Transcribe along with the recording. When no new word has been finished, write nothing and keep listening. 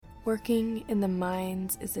Working in the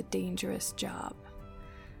mines is a dangerous job.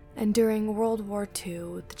 And during World War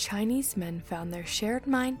II, the Chinese men found their shared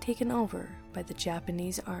mine taken over by the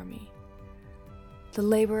Japanese army. The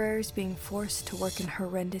laborers being forced to work in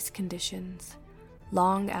horrendous conditions,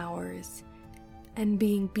 long hours, and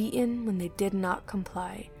being beaten when they did not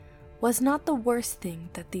comply was not the worst thing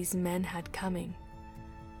that these men had coming,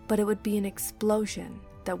 but it would be an explosion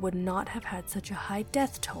that would not have had such a high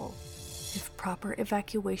death toll if proper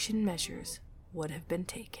evacuation measures would have been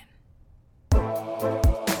taken.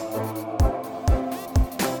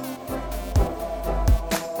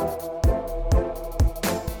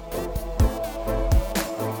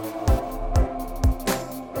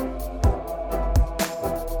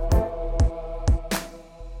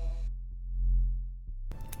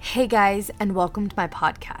 Hey guys, and welcome to my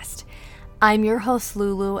podcast. I'm your host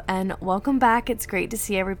Lulu, and welcome back. It's great to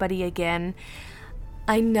see everybody again.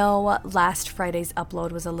 I know last Friday's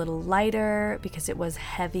upload was a little lighter because it was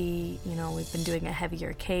heavy. We've been doing a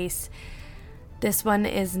heavier case. This one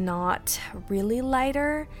is not really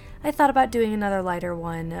lighter. I thought about doing another lighter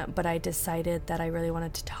one, but I decided that I really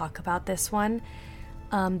wanted to talk about this one.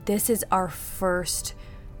 This is our first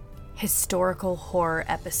historical horror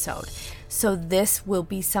episode. So this will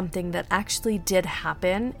be something that actually did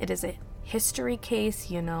happen. It is a history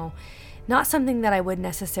case, not something that I would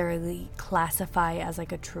necessarily classify as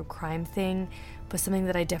like a true crime thing, but something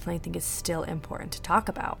that I definitely think is still important to talk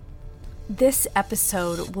about. This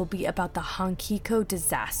episode will be about the Hankico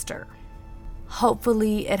disaster.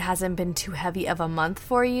 Hopefully it hasn't been too heavy of a month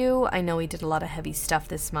for you. I know we did a lot of heavy stuff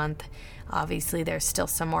this month. Obviously there's still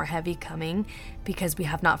some more heavy coming because we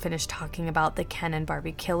have not finished talking about the Ken and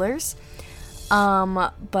Barbie killers.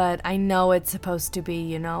 But I know it's supposed to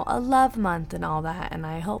be, a love month and all that, and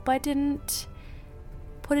I hope I didn't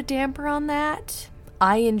put a damper on that.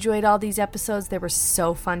 I enjoyed all these episodes. They were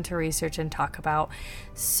so fun to research and talk about.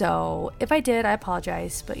 So if I did, I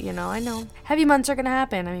apologize, but I know heavy months are going to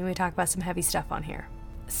happen. We talk about some heavy stuff on here.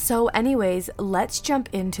 So anyways, let's jump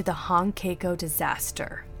into the Hankico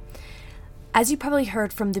disaster. As you probably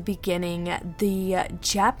heard from the beginning, the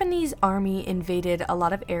Japanese army invaded a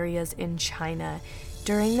lot of areas in China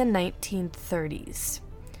during the 1930s.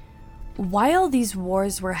 While these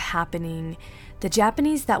wars were happening, the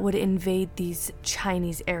Japanese that would invade these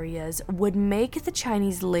Chinese areas would make the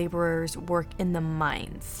Chinese laborers work in the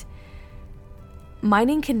mines.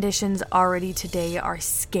 Mining conditions already today are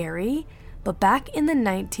scary, but back in the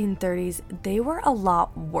 1930s, they were a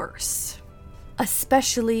lot worse.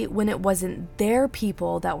 Especially when it wasn't their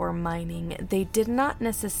people that were mining, they did not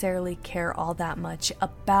necessarily care all that much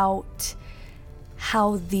about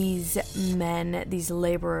how these men, these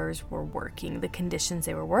laborers were working, the conditions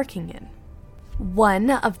they were working in. One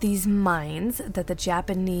of these mines that the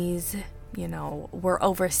Japanese, were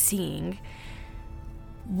overseeing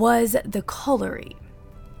was the colliery.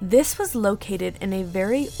 This was located in a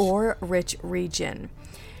very ore-rich region.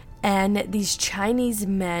 And these Chinese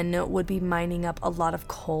men would be mining up a lot of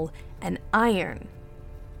coal and iron.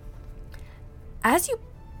 As you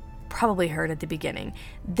probably heard at the beginning,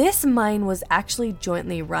 this mine was actually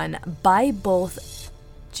jointly run by both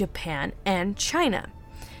Japan and China.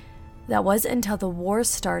 That was until the war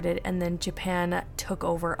started, and then Japan took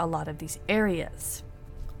over a lot of these areas.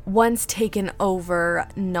 Once taken over,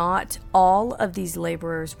 not all of these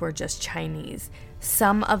laborers were just Chinese.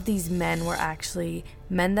 Some of these men were actually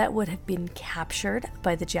men that would have been captured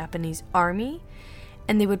by the Japanese army,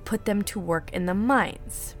 and they would put them to work in the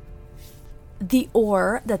mines. The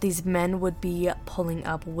ore that these men would be pulling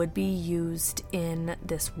up would be used in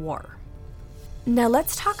this war. Now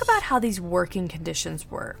let's talk about how these working conditions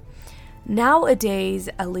were. Nowadays,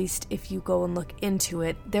 at least if you go and look into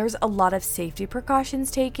it, there's a lot of safety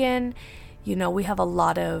precautions taken. We have a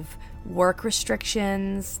lot of work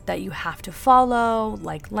restrictions that you have to follow,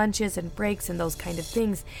 like lunches and breaks and those kind of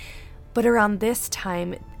things. But around this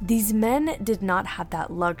time, these men did not have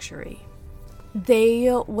that luxury.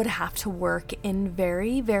 They would have to work in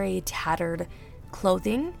very, very tattered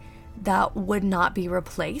clothing that would not be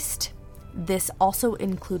replaced. This also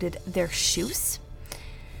included their shoes.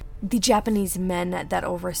 The Japanese men that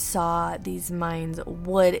oversaw these mines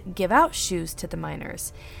would give out shoes to the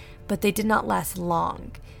miners, but they did not last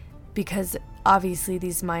long because obviously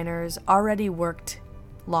these miners already worked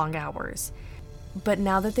long hours. But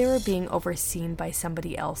now that they were being overseen by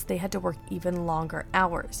somebody else, they had to work even longer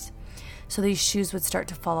hours. So these shoes would start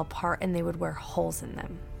to fall apart and they would wear holes in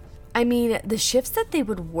them. The shifts that they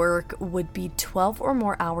would work would be 12 or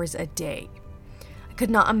more hours a day. I could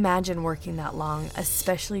not imagine working that long,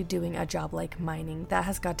 especially doing a job like mining. That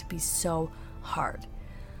has got to be so hard.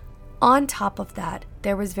 On top of that,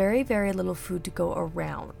 there was very, very little food to go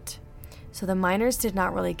around. So the miners did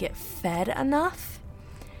not really get fed enough.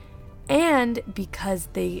 And because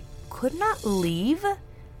they could not leave,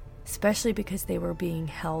 especially because they were being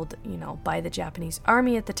held, by the Japanese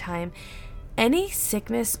army at the time, any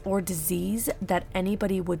sickness or disease that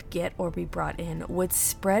anybody would get or be brought in would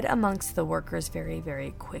spread amongst the workers very,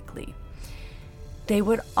 very quickly. They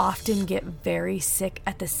would often get very sick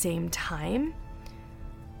at the same time.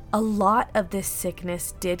 A lot of this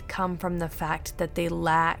sickness did come from the fact that they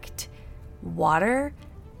lacked water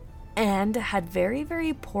and had very,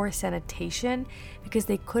 very poor sanitation because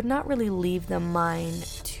they could not really leave the mine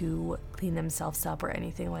to clean themselves up or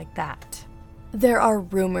anything like that. There are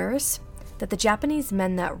rumors that the Japanese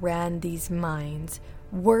men that ran these mines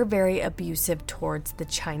were very abusive towards the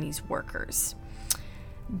Chinese workers.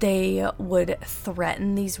 They would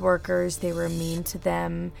threaten these workers, they were mean to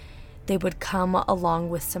them. They would come along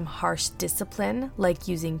with some harsh discipline, like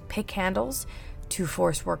using pick handles to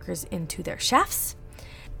force workers into their shafts.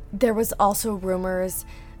 There was also rumors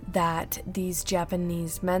that these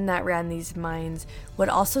Japanese men that ran these mines would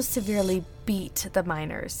also severely beat the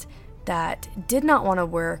miners that did not want to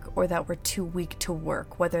work or that were too weak to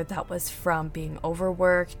work, whether that was from being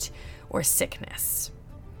overworked or sickness.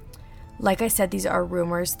 Like I said, these are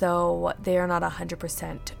rumors, though they are not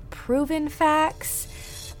 100% proven facts.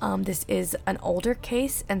 This is an older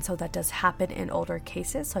case, and so that does happen in older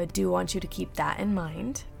cases, so I do want you to keep that in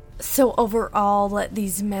mind. So overall,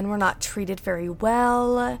 these men were not treated very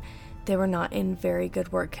well. They were not in very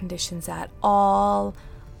good work conditions at all.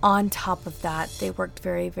 On top of that, they worked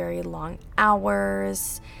very, very long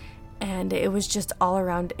hours, and it was just all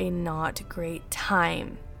around a not great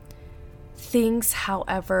time. Things,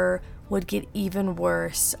 however, would get even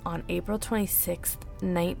worse on April 26th,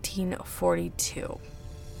 1942.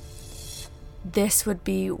 This would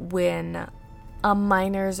be when a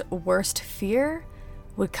miner's worst fear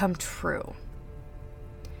would come true,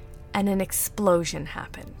 and an explosion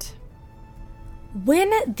happened.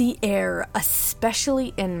 When the air,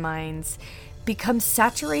 especially in mines, becomes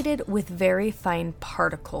saturated with very fine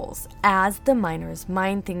particles as the miners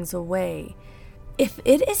mine things away, if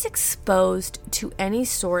it is exposed to any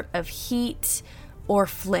sort of heat or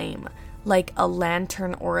flame, like a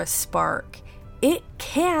lantern or a spark, it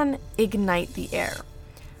can ignite the air,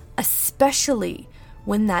 especially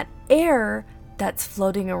when that air that's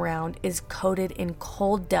floating around is coated in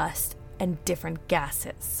coal dust and different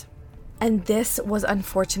gases. And this was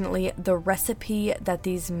unfortunately the recipe that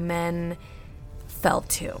these men fell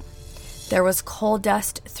to. There was coal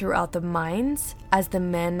dust throughout the mines as the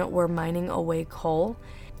men were mining away coal,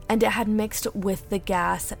 and it had mixed with the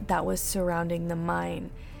gas that was surrounding the mine.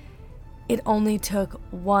 It only took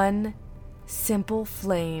one simple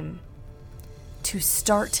flame to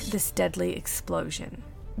start this deadly explosion.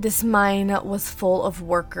 This mine was full of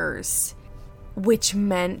workers, which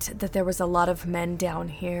meant that there was a lot of men down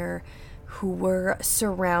here who were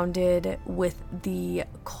surrounded with the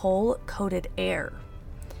coal-coated air.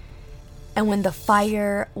 And when the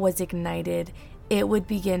fire was ignited, it would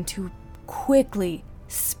begin to quickly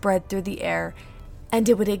spread through the air, and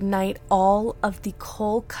it would ignite all of the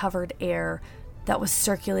coal-covered air that was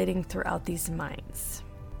circulating throughout these mines.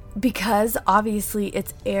 Because obviously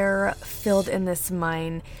it's air filled in this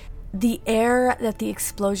mine, the air that the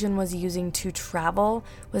explosion was using to travel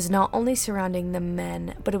was not only surrounding the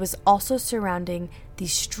men, but it was also surrounding the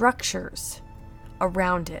structures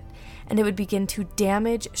around it, and it would begin to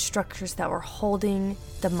damage structures that were holding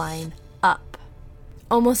the mine up.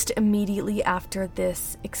 Almost immediately after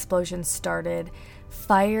this explosion started,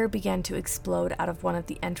 fire began to explode out of one of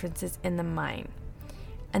the entrances in the mine,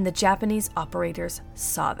 and the Japanese operators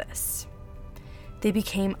saw this. They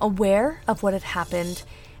became aware of what had happened,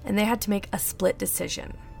 and they had to make a split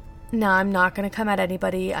decision. Now, I'm not going to come at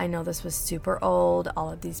anybody. I know this was super old.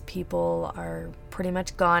 All of these people are pretty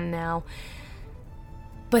much gone now.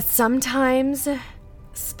 But sometimes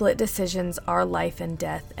split decisions are life and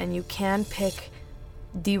death, and you can pick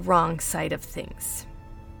the wrong side of things.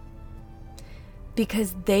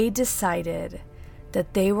 Because they decided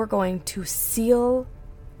that they were going to seal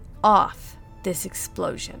off this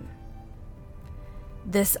explosion.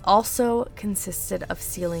 This also consisted of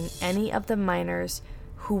sealing any of the miners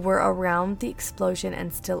who were around the explosion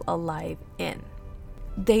and still alive in.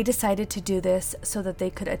 They decided to do this so that they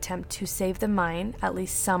could attempt to save the mine, at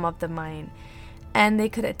least some of the mine, and they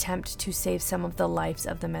could attempt to save some of the lives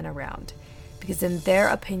of the men around. Because in their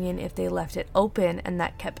opinion, if they left it open and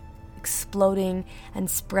that kept exploding and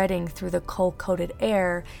spreading through the coal-coated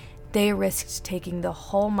air, they risked taking the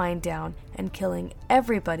whole mine down and killing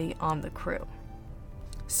everybody on the crew.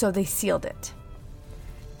 So they sealed it.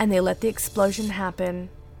 And they let the explosion happen,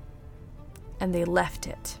 and they left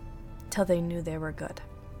it till they knew they were good.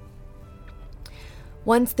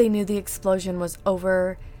 Once they knew the explosion was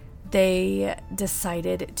over, they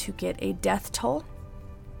decided to get a death toll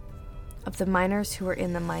of the miners who were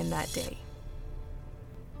in the mine that day.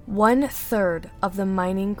 1/3 of the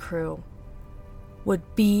mining crew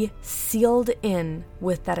would be sealed in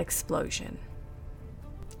with that explosion.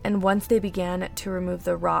 And once they began to remove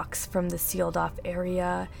the rocks from the sealed off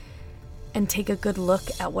area and take a good look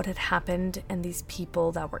at what had happened and these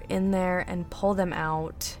people that were in there and pull them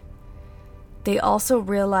out, they also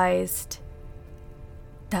realized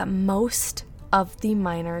that most of the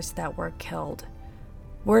miners that were killed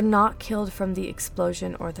were not killed from the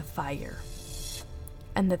explosion or the fire,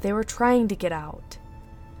 and that they were trying to get out.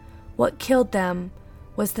 What killed them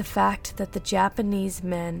was the fact that the Japanese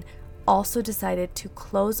men also decided to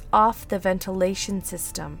close off the ventilation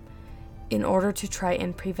system in order to try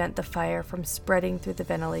and prevent the fire from spreading through the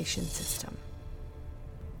ventilation system.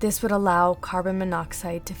 This would allow carbon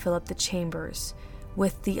monoxide to fill up the chambers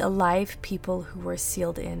with the alive people who were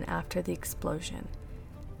sealed in after the explosion,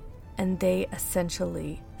 and they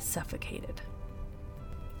essentially suffocated.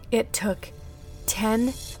 It took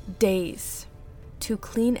 10 days to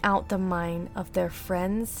clean out the mine of their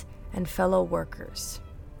friends and fellow workers.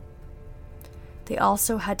 They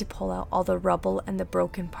also had to pull out all the rubble and the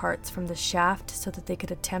broken parts from the shaft so that they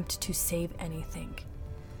could attempt to save anything.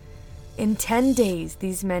 In 10 days,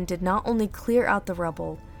 these men did not only clear out the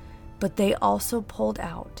rubble, but they also pulled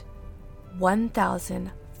out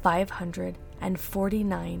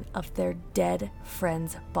 1,549 of their dead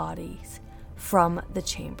friends' bodies from the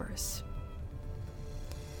chambers.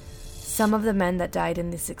 Some of the men that died in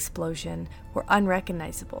this explosion were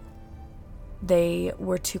unrecognizable. They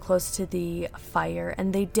were too close to the fire,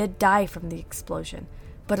 and they did die from the explosion.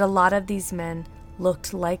 But a lot of these men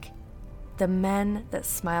looked like the men that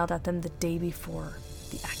smiled at them the day before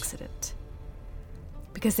the accident.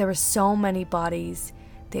 Because there were so many bodies,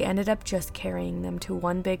 they ended up just carrying them to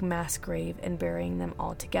one big mass grave and burying them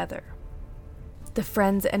all together. The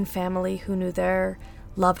friends and family who knew their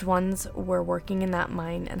loved ones were working in that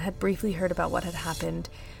mine and had briefly heard about what had happened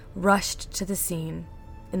rushed to the scene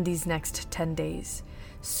in these next 10 days,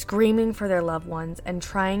 screaming for their loved ones and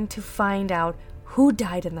trying to find out who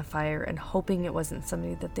died in the fire and hoping it wasn't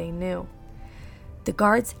somebody that they knew. The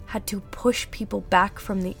guards had to push people back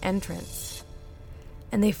from the entrance,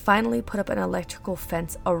 and they finally put up an electrical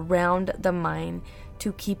fence around the mine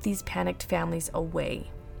to keep these panicked families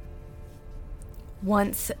away.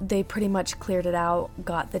 Once they pretty much cleared it out,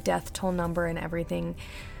 got the death toll number and everything,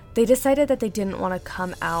 they decided that they didn't want to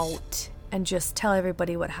come out and just tell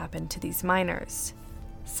everybody what happened to these miners.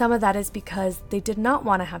 Some of that is because they did not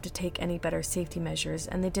want to have to take any better safety measures,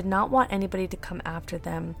 and they did not want anybody to come after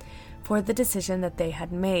them for the decision that they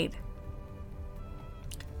had made.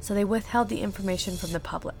 So they withheld the information from the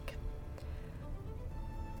public.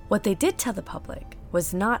 What they did tell the public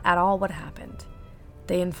was not at all what happened.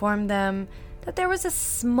 They informed them that there was a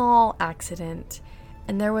small accident,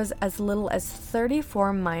 and there was as little as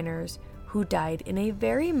 34 miners who died in a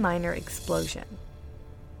very minor explosion.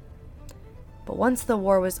 But once the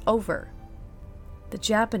war was over, the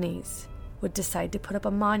Japanese would decide to put up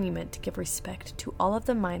a monument to give respect to all of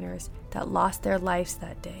the miners that lost their lives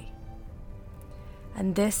that day.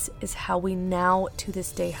 And this is how we now, to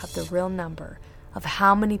this day, have the real number of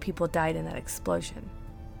how many people died in that explosion.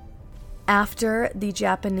 After the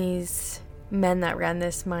Japanese men that ran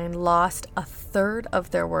this mine lost 1/3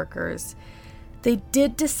 of their workers, they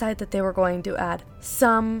did decide that they were going to add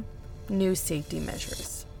some new safety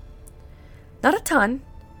measures. Not a ton,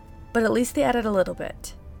 but at least they added a little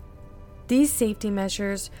bit. These safety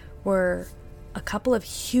measures were a couple of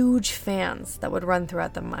huge fans that would run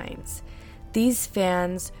throughout the mines. These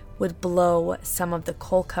fans would blow some of the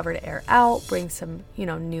coal-covered air out, bring some,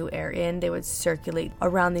 new air in. They would circulate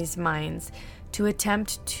around these mines to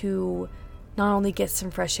attempt to not only get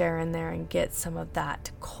some fresh air in there and get some of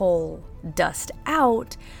that coal dust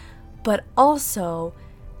out, but also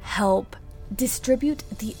help distribute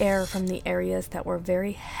the air from the areas that were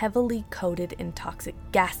very heavily coated in toxic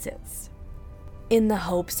gases, in the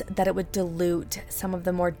hopes that it would dilute some of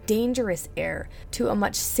the more dangerous air to a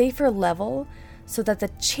much safer level so that the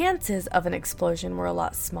chances of an explosion were a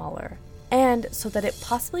lot smaller, and so that it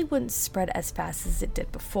possibly wouldn't spread as fast as it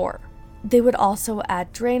did before. They would also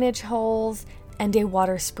add drainage holes and a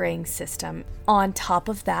water spraying system. On top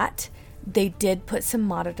of that, they did put some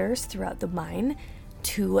monitors throughout the mine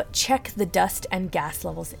to check the dust and gas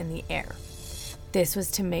levels in the air. This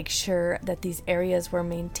was to make sure that these areas were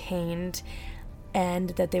maintained and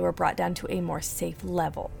that they were brought down to a more safe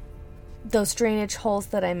level. Those drainage holes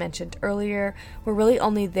that I mentioned earlier were really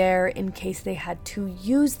only there in case they had to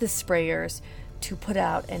use the sprayers to put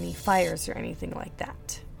out any fires or anything like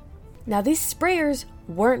that. Now, these sprayers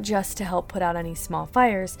weren't just to help put out any small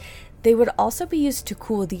fires. They would also be used to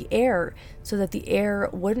cool the air so that the air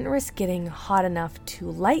wouldn't risk getting hot enough to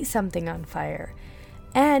light something on fire.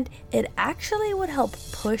 And it actually would help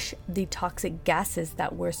push the toxic gases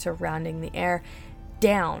that were surrounding the air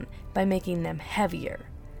down by making them heavier.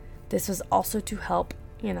 This was also to help,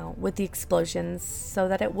 with the explosions so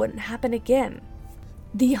that it wouldn't happen again.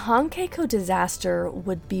 The Hankoku disaster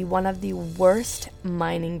would be one of the worst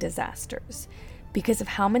mining disasters because of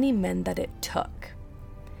how many men that it took.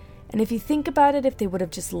 And if you think about it, if they would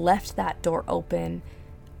have just left that door open,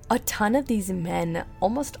 a ton of these men,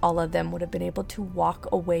 almost all of them, would have been able to walk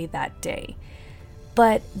away that day.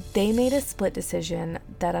 But they made a split decision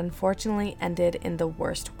that unfortunately ended in the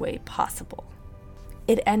worst way possible.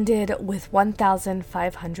 It ended with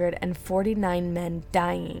 1,549 men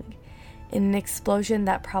dying in an explosion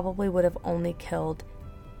that probably would have only killed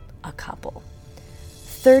a couple.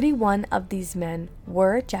 31 of these men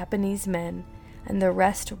were Japanese men, and the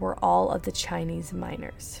rest were all of the Chinese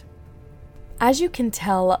miners. As you can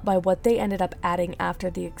tell by what they ended up adding after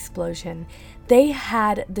the explosion, they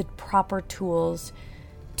had the proper tools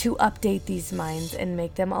to update these mines and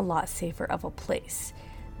make them a lot safer of a place.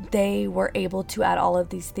 They were able to add all of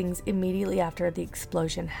these things immediately after the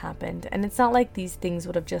explosion happened, and it's not like these things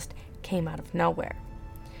would have just came out of nowhere.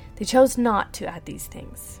 They chose not to add these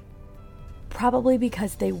things, probably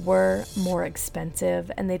because they were more expensive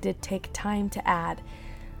and they did take time to add.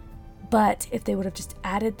 But if they would have just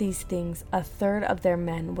added these things, a third of their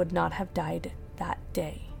men would not have died that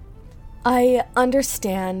day. I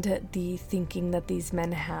understand the thinking that these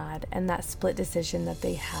men had and that split decision that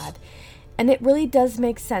they had. And it really does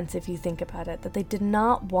make sense if you think about it, that they did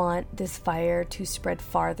not want this fire to spread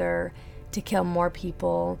farther, to kill more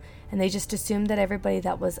people, and they just assumed that everybody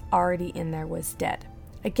that was already in there was dead.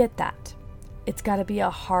 I get that. It's got to be a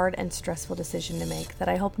hard and stressful decision to make that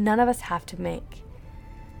I hope none of us have to make.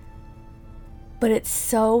 But it's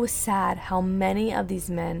so sad how many of these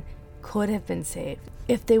men could have been saved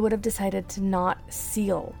if they would have decided to not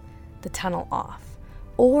seal the tunnel off,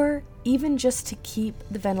 or even just to keep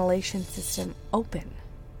the ventilation system open.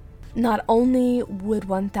 Not only would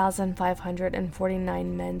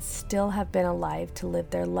 1,549 men still have been alive to live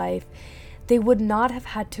their life, they would not have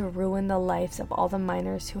had to ruin the lives of all the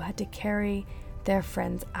miners who had to carry their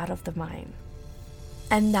friends out of the mine.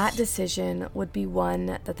 And that decision would be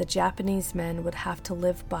one that the Japanese men would have to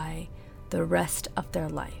live by the rest of their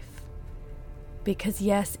life. Because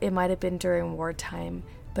yes, it might have been during wartime,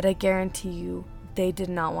 but I guarantee you they did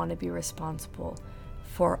not want to be responsible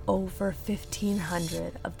for over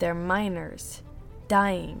 1,500 of their miners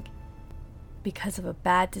dying because of a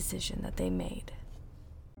bad decision that they made.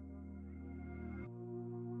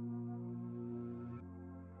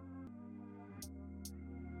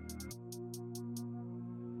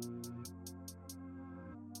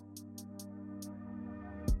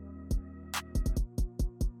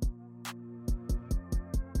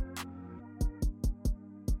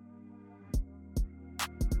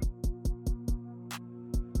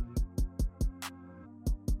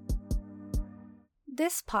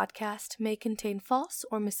 This podcast may contain false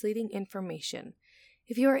or misleading information.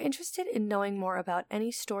 If you are interested in knowing more about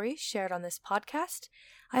any stories shared on this podcast,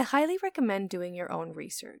 I highly recommend doing your own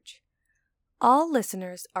research. All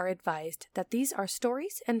listeners are advised that these are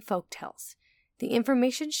stories and folktales. The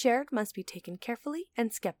information shared must be taken carefully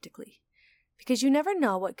and skeptically, because you never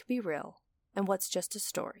know what could be real and what's just a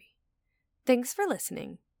story. Thanks for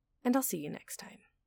listening, and I'll see you next time.